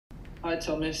Hi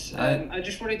Thomas. I I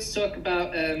just wanted to talk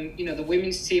about the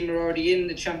women's team are already in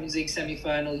the Champions League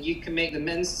semi-final. You can make the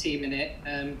men's team in it.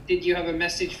 Did you have a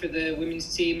message for the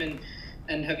women's team,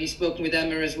 and have you spoken with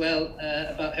Emma as well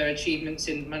about her achievements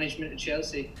in management at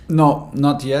Chelsea? No,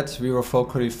 not yet. We were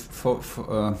totally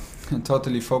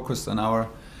focused on our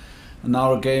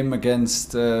game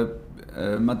against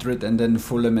Madrid and then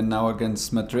Fulham and now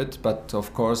against Madrid. But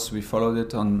of course, we followed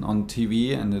it on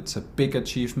TV, and it's a big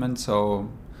achievement. So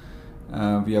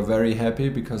we are very happy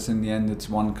because in the end it's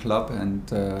one club,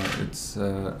 and it's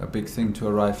a big thing to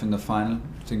arrive in the final.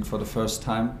 I think for the first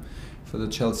time for the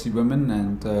Chelsea women,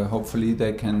 and hopefully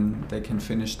they can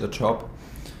finish the job.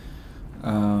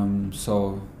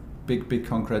 So big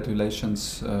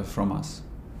congratulations from us.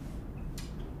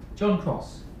 John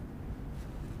Cross.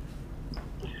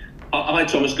 Hi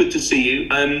Thomas, good to see you.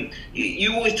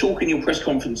 You always talk in your press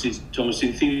conferences, Thomas,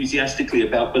 enthusiastically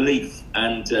about belief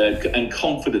and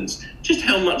confidence. Just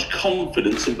how much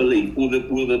confidence and belief will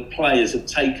the players have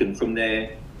taken from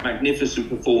their magnificent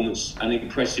performance and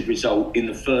impressive result in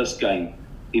the first game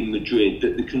in Madrid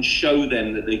that can show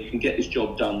them that they can get this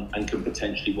job done and can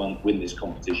potentially win this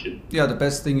competition? Yeah, the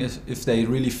best thing is if they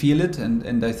really feel it,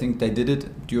 and I think they did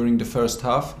it during the first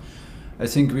half. I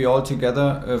think we all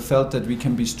together felt that we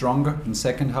can be stronger in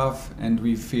second half, and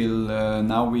we feel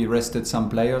now we rested some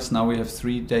players. Now we have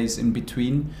 3 days in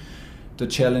between. The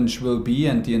challenge will be,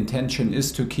 and the intention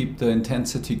is, to keep the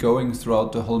intensity going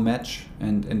throughout the whole match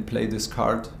and play this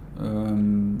card.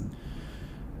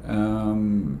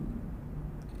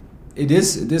 It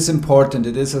is important.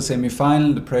 It is a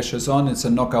semi-final. The pressure's on. It's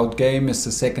a knockout game. It's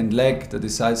the second leg, the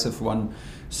decisive one.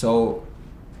 So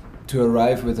to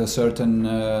arrive with a certain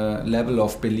level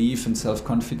of belief and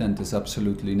self-confidence is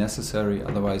absolutely necessary.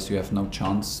 Otherwise, you have no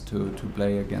chance to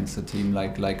play against a team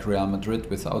like Real Madrid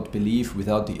without belief,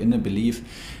 without the inner belief.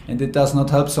 And it does not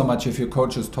help so much if your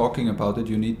coach is talking about it.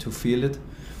 You need to feel it.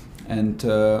 And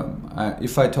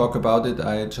if I talk about it,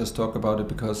 I just talk about it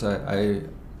because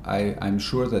I'm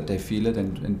sure that they feel it,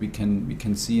 and we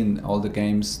can see in all the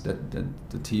games that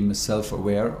the team is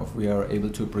self-aware of. We are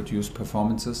able to produce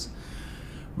performances.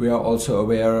 We are also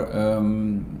aware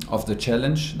of the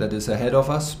challenge that is ahead of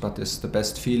us, but the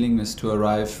best feeling is to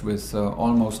arrive with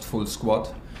almost full squad,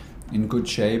 in good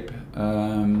shape,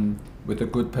 with a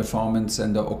good performance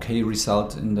and an okay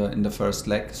result in the first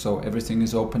leg. So everything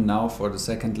is open now for the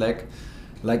second leg.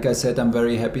 Like I said, I'm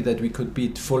very happy that we could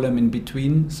beat Fulham in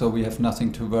between, so we have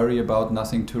nothing to worry about,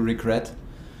 nothing to regret.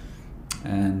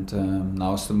 And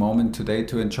now's the moment today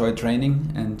to enjoy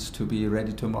training and to be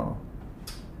ready tomorrow.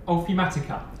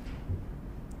 Olfimatica.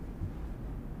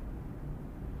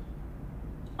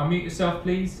 Unmute yourself,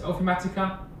 please.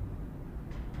 Olfimatica.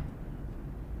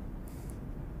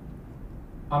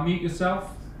 Unmute yourself.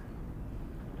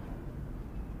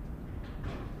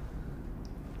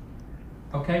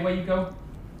 Okay, where you go?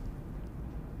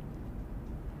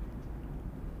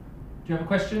 Do you have a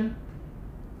question?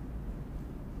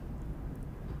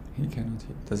 He cannot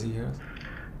hear. Does he hear us?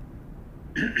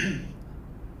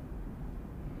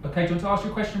 Okay, do you want to ask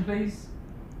your question, please?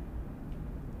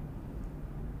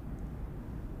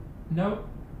 No?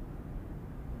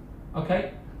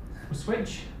 Okay, we'll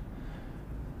switch.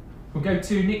 We'll go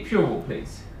to Nick Purewall,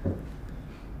 please.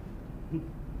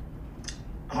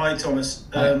 Hi, Thomas.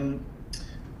 Hi.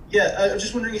 I was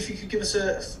just wondering if you could give us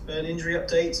an injury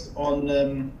update on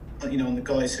on the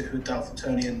guys who are doubtful,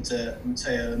 Tony and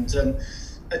Matteo. And the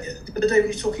other day when you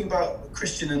were talking about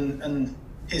Christian and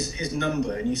his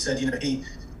number, and you said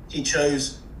he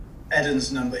chose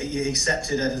Eden's number, he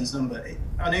accepted Eden's number.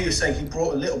 I know you were saying he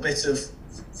brought a little bit of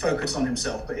focus on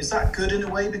himself, but is that good in a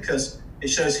way, because it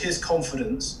shows his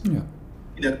confidence? Yeah.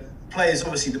 Players,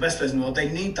 obviously the best players in the world, they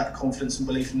need that confidence and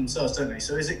belief in themselves, don't they?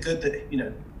 So is it good that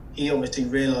he obviously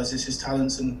realizes his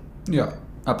talents and Yeah,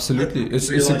 absolutely.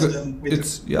 Absolutely.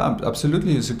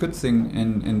 It's a good thing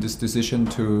in this decision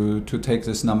to take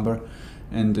this number,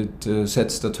 and it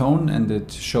sets the tone, and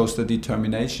it shows the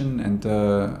determination and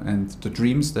the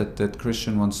dreams that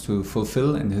Christian wants to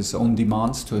fulfill, and his own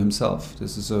demands to himself.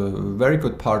 This is a very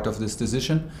good part of this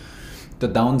decision. The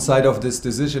downside of this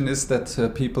decision is that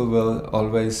people will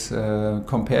always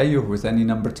compare you with any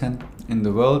number 10 in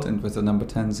the world, and with the number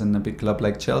 10s in a big club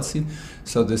like Chelsea.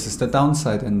 So this is the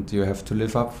downside, and you have to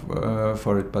live up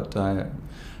for it. But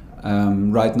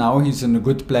right now he's in a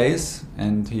good place,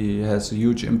 and he has a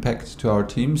huge impact to our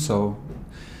team. So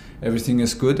everything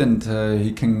is good, and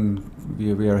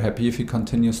we are happy if he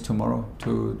continues tomorrow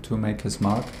to make his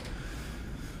mark.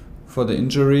 For the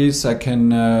injuries, I can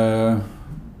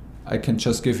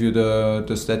just give you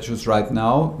the status right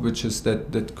now, which is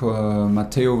that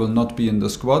Matteo will not be in the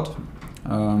squad.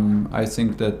 I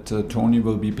think that Tony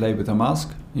will play with a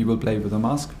mask. He will play with a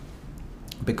mask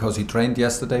because he trained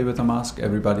yesterday with a mask.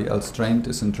 Everybody else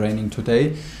is in training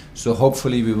today. So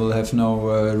hopefully we will have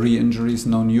no re-injuries,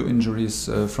 no new injuries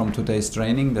from today's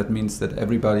training. That means that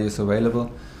everybody is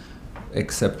available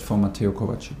except for Mateo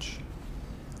Kovacic.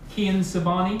 Kian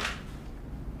Sabani.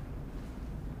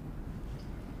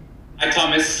 Hi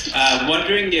Thomas,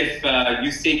 wondering if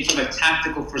you think from a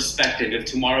tactical perspective if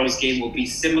tomorrow's game will be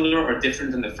similar or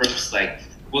different than the first leg.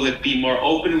 Will it be more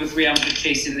open with Real Madrid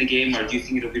chasing the game, or do you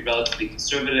think it'll be relatively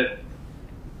conservative?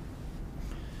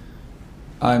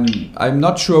 I'm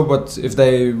not sure if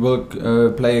they will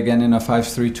play again in a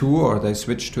 5-3-2 or they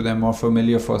switch to their more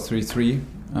familiar 4-3-3.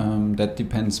 That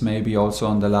depends maybe also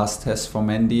on the last test for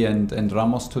Mendy and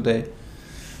Ramos today.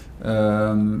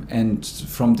 And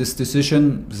from this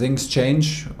decision, things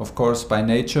change, of course, by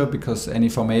nature, because any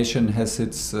formation has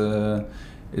its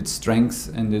strengths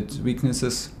and its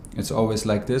weaknesses. It's always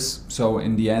like this. So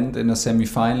in the end, in a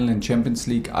semi-final in Champions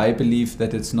League, I believe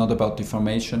that it's not about the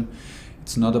formation.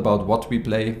 It's not about what we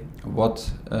play, what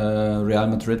Real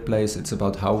Madrid plays. It's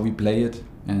about how we play it,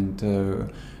 and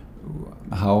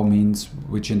how means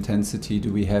which intensity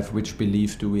do we have, which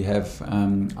belief do we have,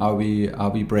 are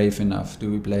we brave enough,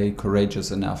 do we play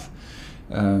courageous enough,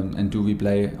 and do we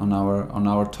play on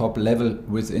our top level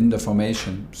within the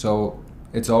formation. So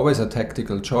it's always a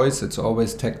tactical choice, it's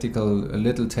always tactical, a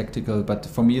little tactical, but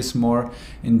for me it's more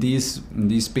in these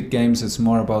big games, it's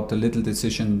more about the little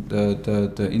decision,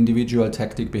 the individual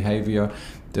tactic behavior,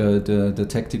 the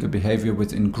tactical behavior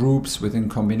within groups, within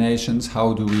combinations.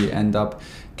 How do we end up?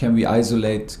 Can we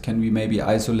maybe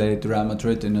isolate Real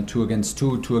Madrid in a 2 against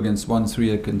 2, 2 against 1,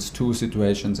 3 against 2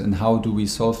 situations, and how do we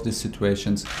solve these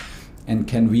situations? And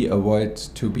can we avoid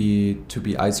to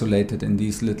be isolated in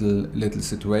these little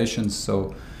situations?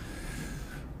 So,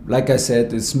 like I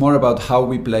said, it's more about how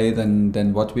we play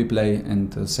than what we play,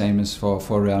 and the same is for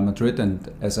Real Madrid. And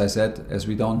as I said, as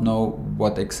we don't know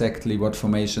what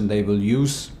formation they will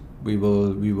use, we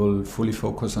will fully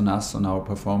focus on us, on our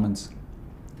performance.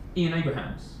 Ian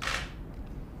Abrahams.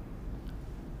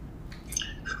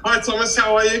 Hi Thomas,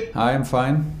 how are you? Hi, I'm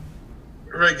fine.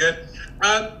 Very good.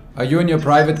 Are you in your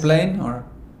private plane or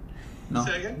no?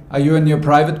 Say again? Are you in your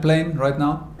private plane right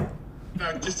now?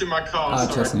 No, just in my car.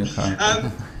 Sorry. Just in your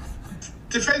car.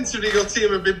 Defensively, your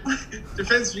team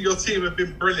have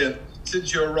been brilliant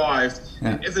since you arrived.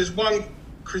 Yeah. If there's one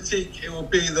critique, it will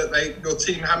be that your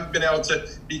team haven't been able to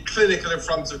be clinical in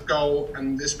front of goal,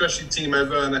 and especially Timo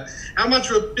Werner. How much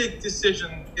of a big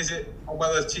decision is it on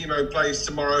whether Timo plays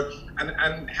tomorrow,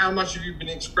 and how much have you been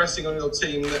expressing on your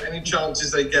team that any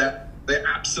chances they get, they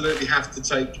absolutely have to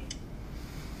take?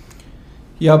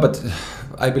 Yeah, but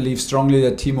I believe strongly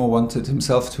that Timo wanted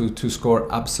himself to score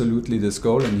absolutely this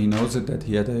goal, and he knows it, that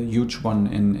he had a huge one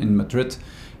in Madrid.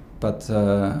 But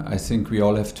I think we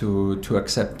all have to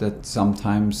accept that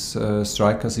sometimes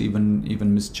strikers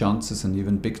even miss chances, and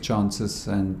even big chances,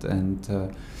 and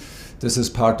this is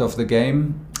part of the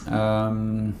game.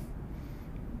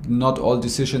 Not all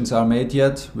decisions are made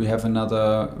yet. We have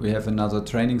another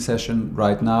training session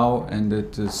right now, and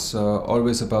it is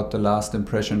always about the last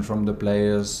impression from the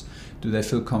players. Do they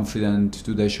feel confident?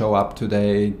 Do they show up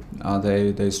today? Are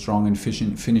they strong in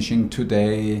finishing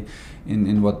today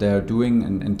in what they are doing?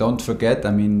 And don't forget, I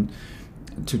mean,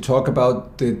 to talk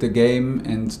about the game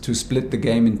and to split the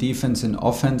game in defense and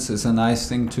offense is a nice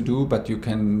thing to do, but you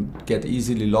can get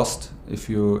easily lost if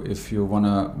you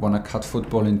wanna cut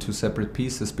football into separate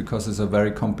pieces, because it's a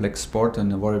very complex sport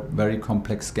and a very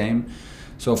complex game.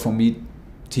 So for me,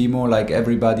 Timo, like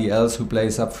everybody else who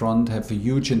plays up front, have a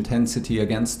huge intensity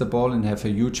against the ball and have a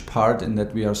huge part in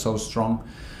that we are so strong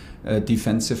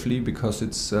defensively, because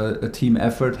it's a team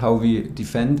effort how we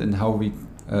defend and how we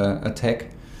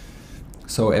attack.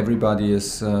 So everybody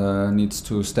needs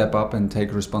to step up and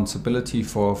take responsibility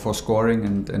for scoring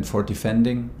and for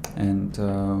defending.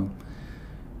 And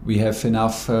we have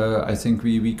enough, I think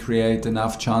we create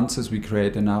enough chances, we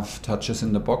create enough touches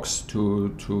in the box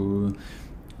to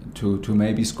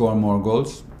maybe score more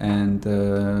goals. And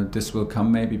this will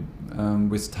come maybe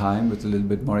with time, with a little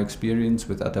bit more experience,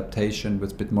 with adaptation,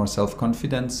 with a bit more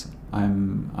self-confidence.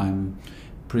 I'm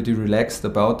pretty relaxed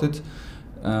about it.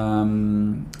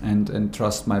 And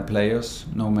trust my players,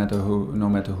 no matter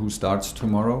who starts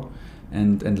tomorrow.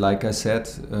 And like I said,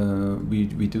 we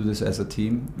do this as a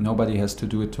team. Nobody has to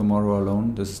do it tomorrow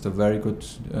alone. This is the very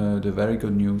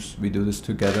good news. We do this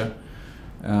together,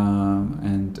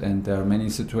 and there are many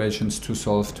situations to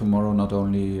solve tomorrow. Not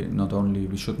only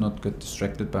we should not get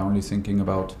distracted by only thinking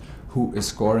about who is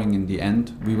scoring in the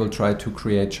end. We will try to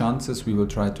create chances. We will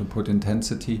try to put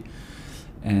intensity.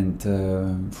 and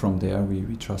from there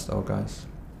we trust our guys.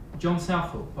 John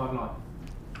Southall, 5 Live.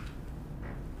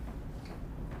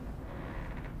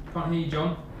 Can't hear you,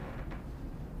 John.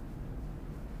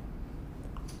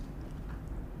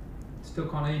 Still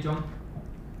can't hear you, John.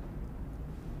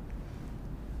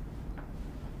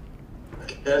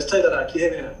 Okay, let's take that out. Can you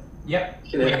hear me now? Yep.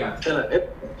 Can you hear me? Hello.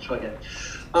 Let's try again.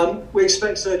 We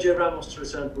expect Sergio Ramos to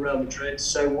return for Real Madrid.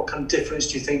 So, what kind of difference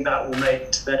do you think that will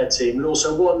make to their team? And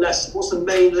also, what's the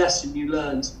main lesson you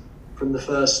learned from the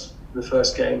first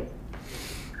game?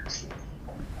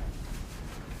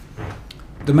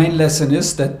 The main lesson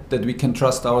is that we can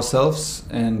trust ourselves,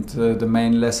 and the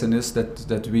main lesson is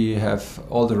that we have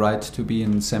all the right to be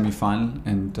in semi-final,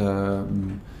 and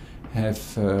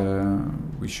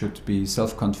we should be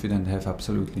self-confident, have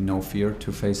absolutely no fear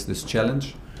to face this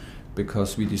challenge,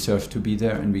 because we deserve to be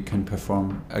there and we can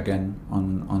perform again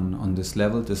on this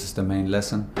level. This is the main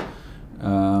lesson.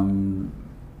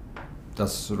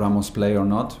 Does Ramos play or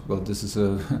not? Well, this is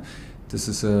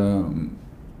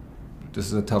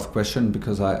a tough question,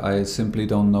 because I simply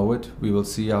don't know it. We will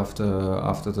see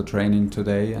after the training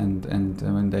today and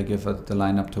when they give the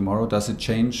lineup tomorrow. Does it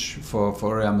change for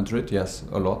Real Madrid? Yes,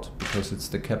 a lot, because it's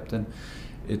the captain.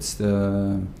 It's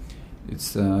the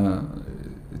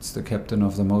captain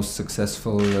of the most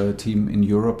successful team in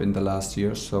Europe in the last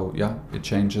years. So yeah, it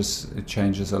changes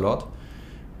a lot.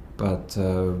 But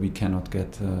we cannot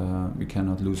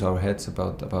lose our heads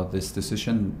about this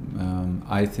decision.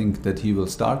 I think that he will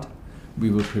start. We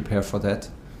will prepare for that,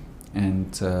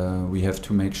 and we have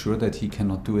to make sure that he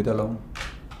cannot do it alone.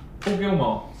 Paul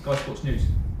Gilmore, Sky Sports News.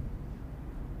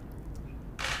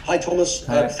 Hi Thomas,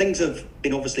 Hi. Things have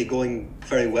been obviously going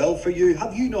very well for you.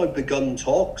 Have you now begun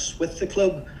talks with the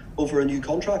club over a new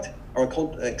contract, or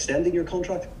extending your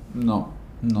contract? No.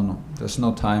 There's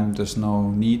no time, there's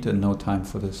no need and no time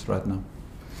for this right now.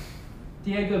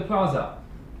 Diego Plaza.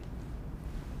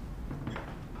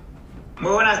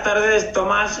 Muy buenas tardes,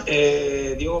 Tomás.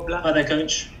 Diego Plaza. Hi there,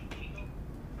 coach.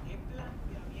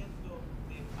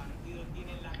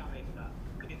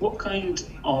 What kind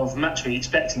of match are you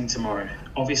expecting tomorrow?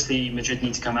 Obviously, Madrid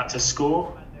need to come out to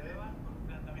score.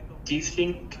 Do you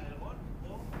think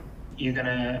you're going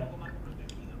to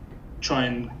try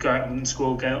and go out and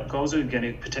score goals, or are you going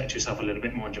to protect yourself a little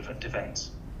bit more in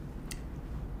defence?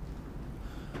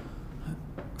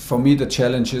 For me, the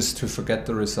challenge is to forget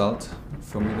the result.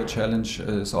 For me, the challenge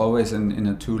is always in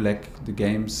a two-leg the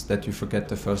games, that you forget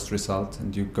the first result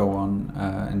and you go on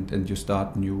and you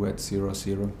start new at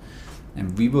 0-0.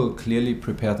 And we will clearly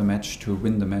prepare the match to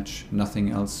win the match,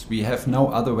 nothing else. We have no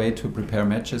other way to prepare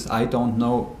matches. I don't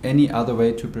know any other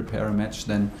way to prepare a match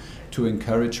than to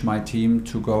encourage my team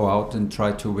to go out and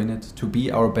try to win it, to be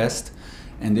our best.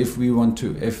 And if we want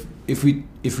to,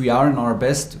 if we are in our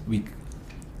best,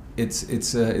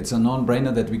 it's a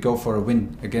non-brainer that we go for a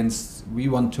win against. We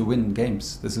want to win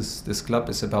games. This club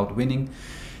is about winning.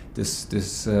 This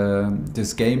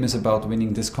game is about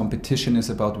winning. This competition is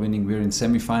about winning. We're in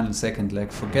semi-final, second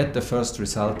leg. Forget the first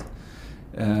result.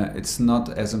 It's not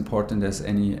as important as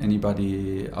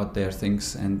anybody out there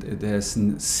thinks, and there's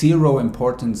zero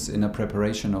importance in a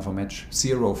preparation of a match.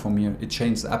 Zero for me. It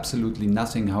changes absolutely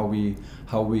nothing how we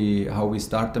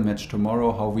start the match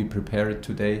tomorrow, how we prepare it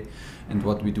today, and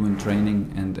what we do in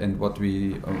training, and what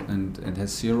we and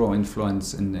has zero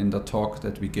influence in the talk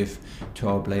that we give to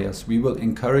our players. We will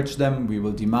encourage them, we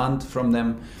will demand from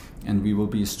them, and we will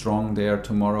be strong there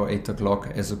tomorrow 8 o'clock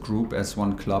as a group, as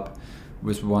one club,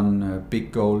 with one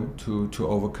big goal to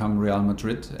overcome Real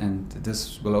Madrid. And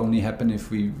this will only happen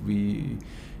if we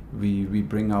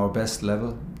bring our best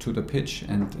level to the pitch,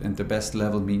 and the best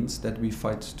level means that we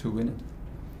fight to win it.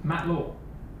 Matt Law.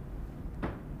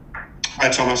 Hi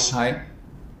Thomas. Hi.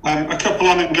 A couple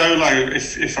on N'Golo,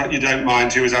 if you don't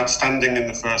mind, who was outstanding in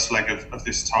the first leg of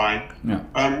this tie. Yeah.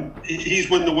 He's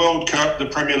won the World Cup, the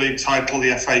Premier League title,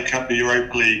 the FA Cup, the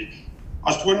Europa League.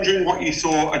 I was wondering what you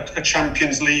thought a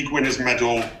Champions League winners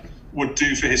medal would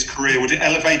do for his career. Would it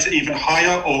elevate it even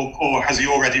higher, or has he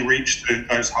already reached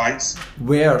those heights?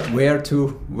 Where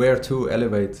to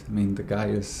elevate? I mean, the guy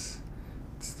is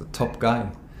the top guy,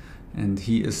 and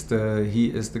he is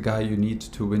the guy you need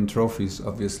to win trophies,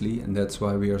 obviously, and that's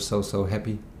why we are so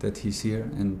happy that he's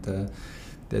here and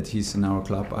that he's in our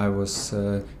club. I was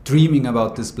dreaming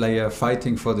about this player,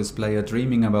 fighting for this player,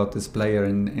 dreaming about this player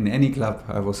in any club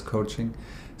I was coaching.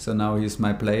 So now he's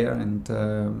my player, and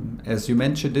as you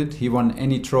mentioned it, he won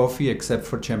any trophy except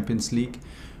for Champions League.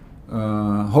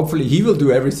 Hopefully he will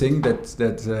do everything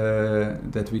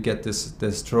that we get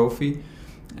this trophy,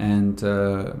 and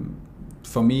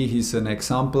for me he's an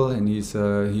example, and he's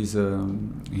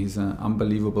an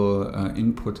unbelievable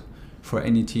input for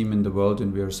any team in the world,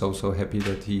 and we are so happy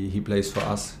that he plays for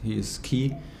us. He is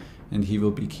key, and he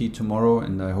will be key tomorrow,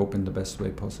 and I hope in the best way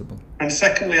possible. And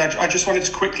secondly, I just wanted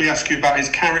to quickly ask you about his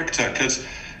character, because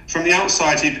from the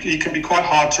outside he can be quite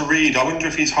hard to read. I wonder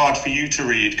if he's hard for you to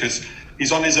read, because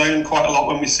he's on his own quite a lot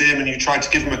when we see him, and you tried to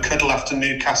give him a cuddle after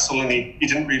Newcastle, and he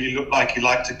didn't really look like he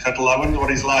liked to cuddle. I wonder what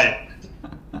he's like.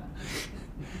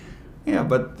 Yeah,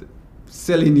 but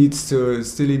still he needs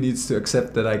to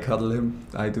accept that I cuddle him.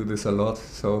 I do this a lot,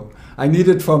 so I need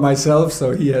it for myself,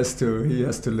 so he has to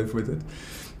live with it.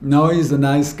 No, he's a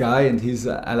nice guy, and he's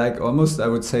I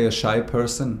would say a shy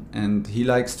person, and he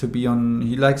is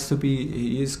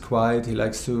quiet, he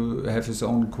likes to have his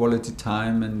own quality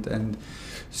time, and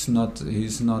he's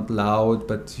not loud,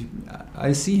 but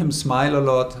I see him smile a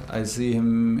lot, I see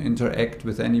him interact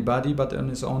with anybody but on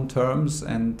his own terms,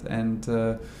 and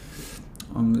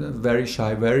very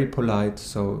shy, very polite,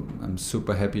 so I'm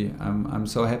super happy. I'm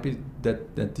so happy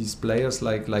that these players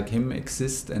like him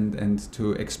exist, and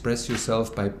to express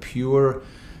yourself by pure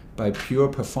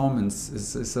performance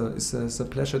is a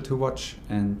pleasure to watch.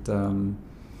 And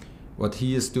what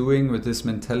he is doing with this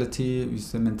mentality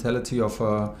is the mentality of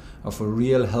a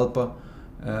real helper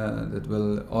that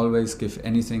will always give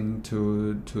anything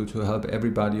to help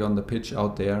everybody on the pitch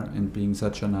out there, and being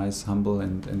such a nice, humble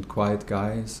and quiet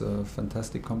guy is a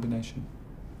fantastic combination.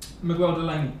 Miguel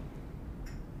Delaney.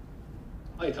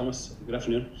 Hi Thomas, good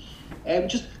afternoon.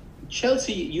 Just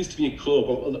Chelsea used to be a club,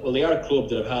 well they are a club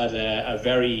that have had a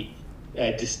very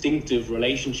distinctive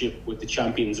relationship with the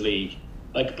Champions League.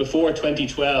 Like before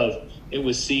 2012, it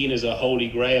was seen as a holy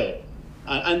grail.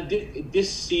 And this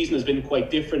season has been quite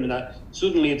different in that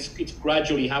suddenly it's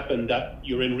gradually happened that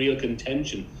you're in real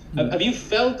contention. Have you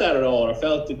felt that at all, or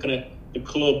felt the kind of the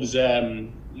club's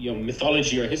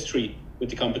mythology or history with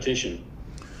the competition?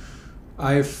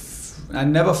 I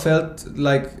never felt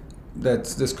like that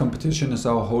this competition is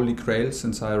our holy grail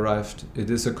since I arrived. It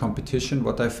is a competition.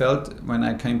 What I felt when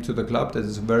I came to the club, that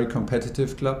it's a very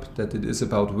competitive club, that it is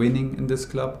about winning in this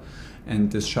club.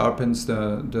 And this sharpens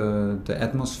the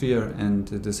atmosphere, and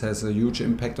this has a huge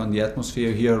impact on the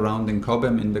atmosphere here around in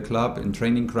Cobham, in the club, in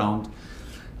training ground,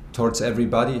 towards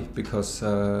everybody, because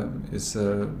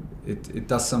it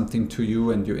does something to you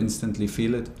and you instantly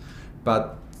feel it.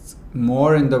 But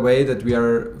more in the way that we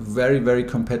are very, very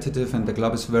competitive, and the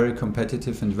club is very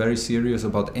competitive and very serious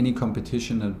about any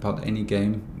competition and about any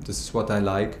game. This is what I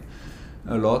like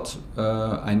a lot.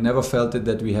 I never felt it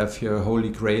that we have here a holy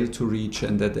grail to reach,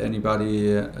 and that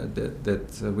anybody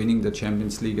that winning the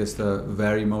Champions League is the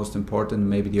very most important,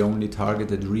 maybe the only target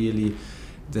that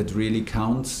really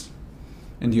counts.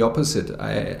 And the opposite,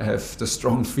 I have the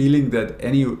strong feeling that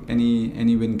any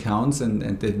win counts,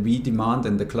 and that we demand,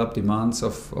 and the club demands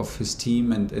of his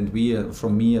team, and we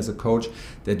from me as a coach,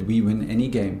 that we win any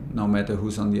game, no matter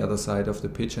who's on the other side of the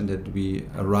pitch, and that we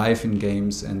arrive in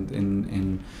games and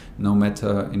in no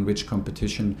matter in which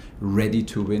competition, ready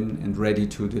to win and ready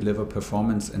to deliver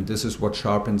performance. And this is what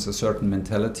sharpens a certain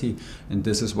mentality, and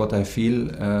this is what I feel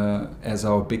as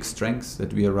our big strength,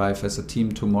 that we arrive as a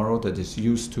team tomorrow that is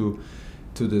used to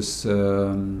this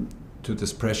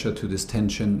pressure, to this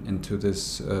tension, and to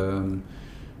this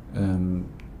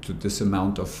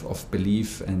amount of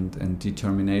belief and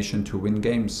determination to win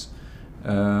games.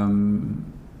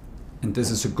 And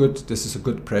this is a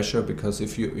good pressure, because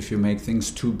if you make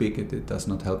things too big, it does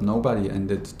not help nobody,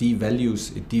 and it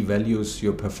devalues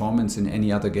your performance in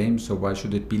any other game. So why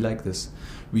should it be like this?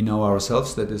 We know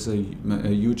ourselves that is a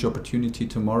huge opportunity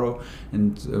tomorrow,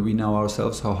 and we know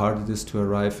ourselves how hard it is to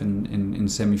arrive in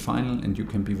semi-final, and you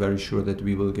can be very sure that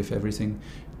we will give everything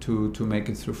to make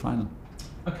it through final.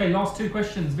 Okay, last two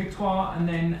questions. Victoire and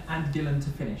then Andy Dillon to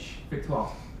finish.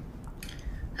 Victoire.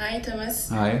 Hi Thomas.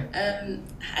 Hi.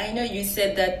 I know you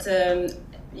said that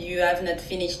you have not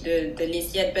finished the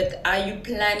list yet, but are you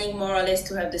planning more or less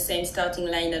to have the same starting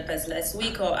lineup as last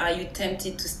week, or are you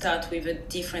tempted to start with a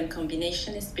different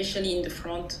combination, especially in the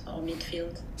front or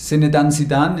midfield? Zinedine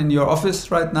Zidane in your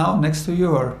office right now next to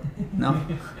you, or no?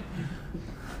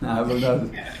 No, I will not.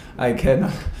 I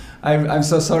cannot. I'm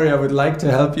so sorry. I would like to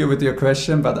help you with your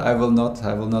question, but I will not.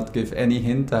 I will not give any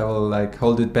hint. I will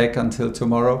hold it back until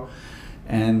tomorrow,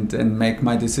 and make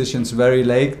my decisions very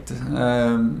late,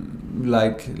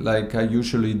 like I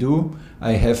usually do.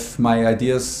 I have my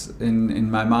ideas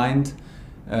in my mind,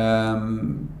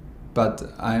 but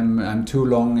I'm too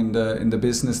long in the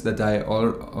business that I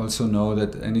also know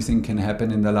that anything can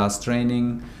happen in the last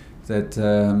training, that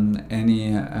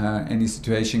any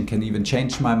situation can even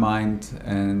change my mind,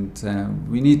 and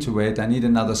we need to wait. I need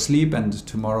another sleep, and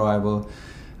tomorrow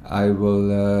I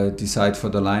will decide for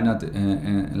the lineup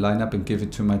and give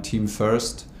it to my team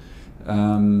first,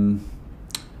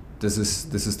 This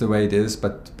is the way it is.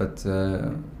 But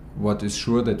what is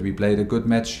sure that we played a good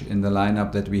match in the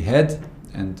lineup that we had,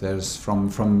 and there's from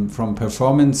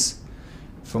performance.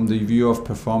 From the view of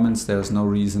performance, there's no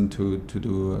reason to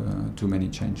do too many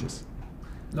changes.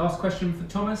 Last question for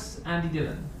Thomas, Andy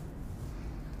Dillon.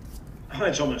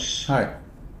 Hi, Thomas. Hi.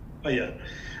 Oh, yeah.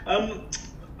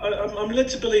 I'm led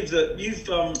to believe that you've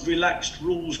relaxed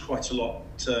rules quite a lot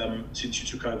since you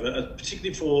took over,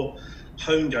 particularly for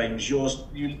home games.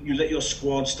 You let your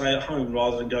squad stay at home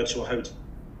rather than go to a hotel.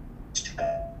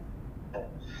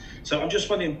 So I'm just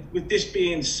wondering, with this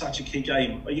being such a key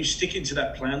game, are you sticking to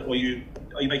that plan, or are you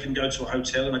making them go to a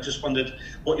hotel? And I just wondered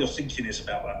what your thinking is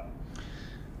about that.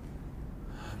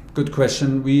 Good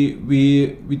question. We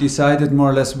decided more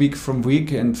or less week from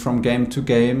week and from game to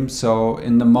game. So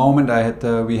in the moment,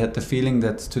 we had the feeling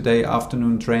that today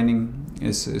afternoon training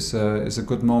is a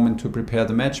good moment to prepare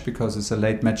the match, because it's a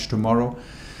late match tomorrow,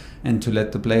 and to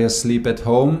let the players sleep at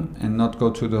home and not go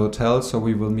to the hotel. So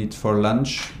we will meet for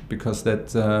lunch, because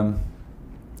that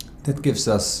gives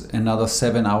us another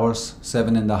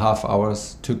 7.5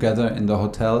 hours together in the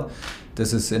hotel.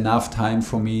 This is enough time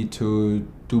for me to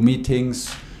do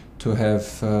meetings, to have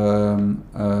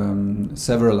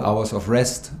several hours of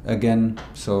rest again.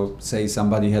 So say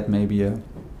somebody had maybe a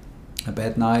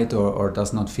bad night or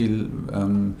does not feel,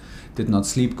 did not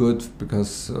sleep good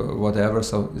because whatever.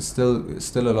 So it's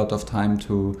still a lot of time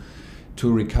to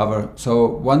recover. So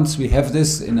once we have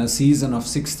this in a season of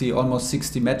almost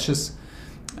 60 matches,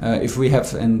 if we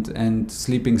have and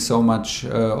sleeping so much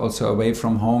also away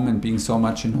from home and being so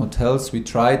much in hotels, we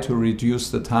try to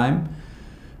reduce the time.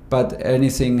 But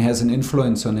anything has an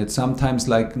influence on it. Sometimes,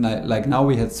 like now,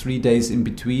 we had 3 days in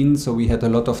between, so we had a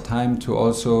lot of time to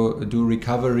also do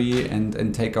recovery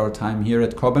and take our time here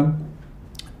at Cobham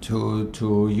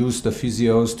to use the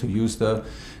physios, to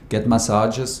get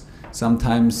massages.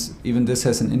 Sometimes even this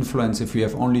has an influence. If we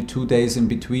have only 2 days in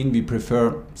between, we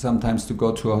prefer sometimes to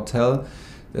go to a hotel,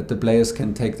 that the players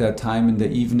can take their time in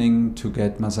the evening to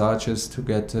get massages, to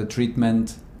get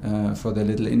treatment for their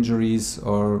little injuries,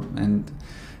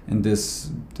 and this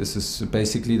is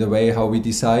basically the way how we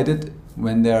decided.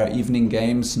 When there are evening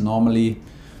games, normally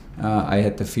I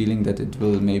had the feeling that it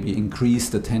will maybe increase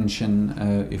the tension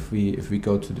if we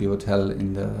go to the hotel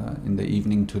in the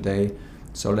evening today.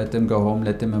 So let them go home,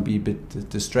 let them be a bit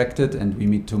distracted, and we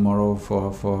meet tomorrow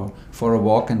for a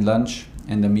walk and lunch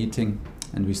and a meeting,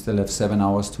 and we still have 7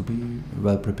 hours to be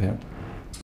well prepared.